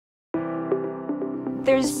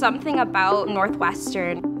There's something about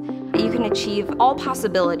Northwestern. You can achieve all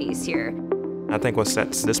possibilities here. I think what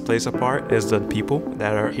sets this place apart is the people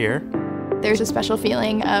that are here. There's a special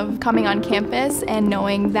feeling of coming on campus and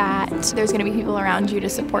knowing that there's going to be people around you to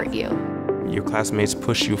support you. Your classmates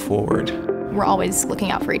push you forward. We're always looking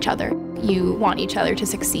out for each other. You want each other to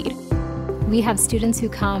succeed. We have students who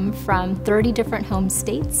come from 30 different home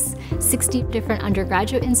states, 60 different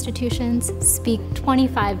undergraduate institutions, speak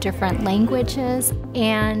 25 different languages,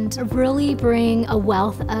 and really bring a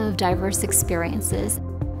wealth of diverse experiences.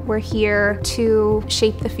 We're here to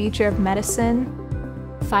shape the future of medicine.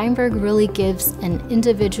 Feinberg really gives an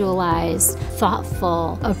individualized,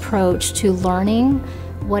 thoughtful approach to learning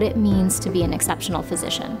what it means to be an exceptional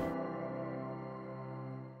physician.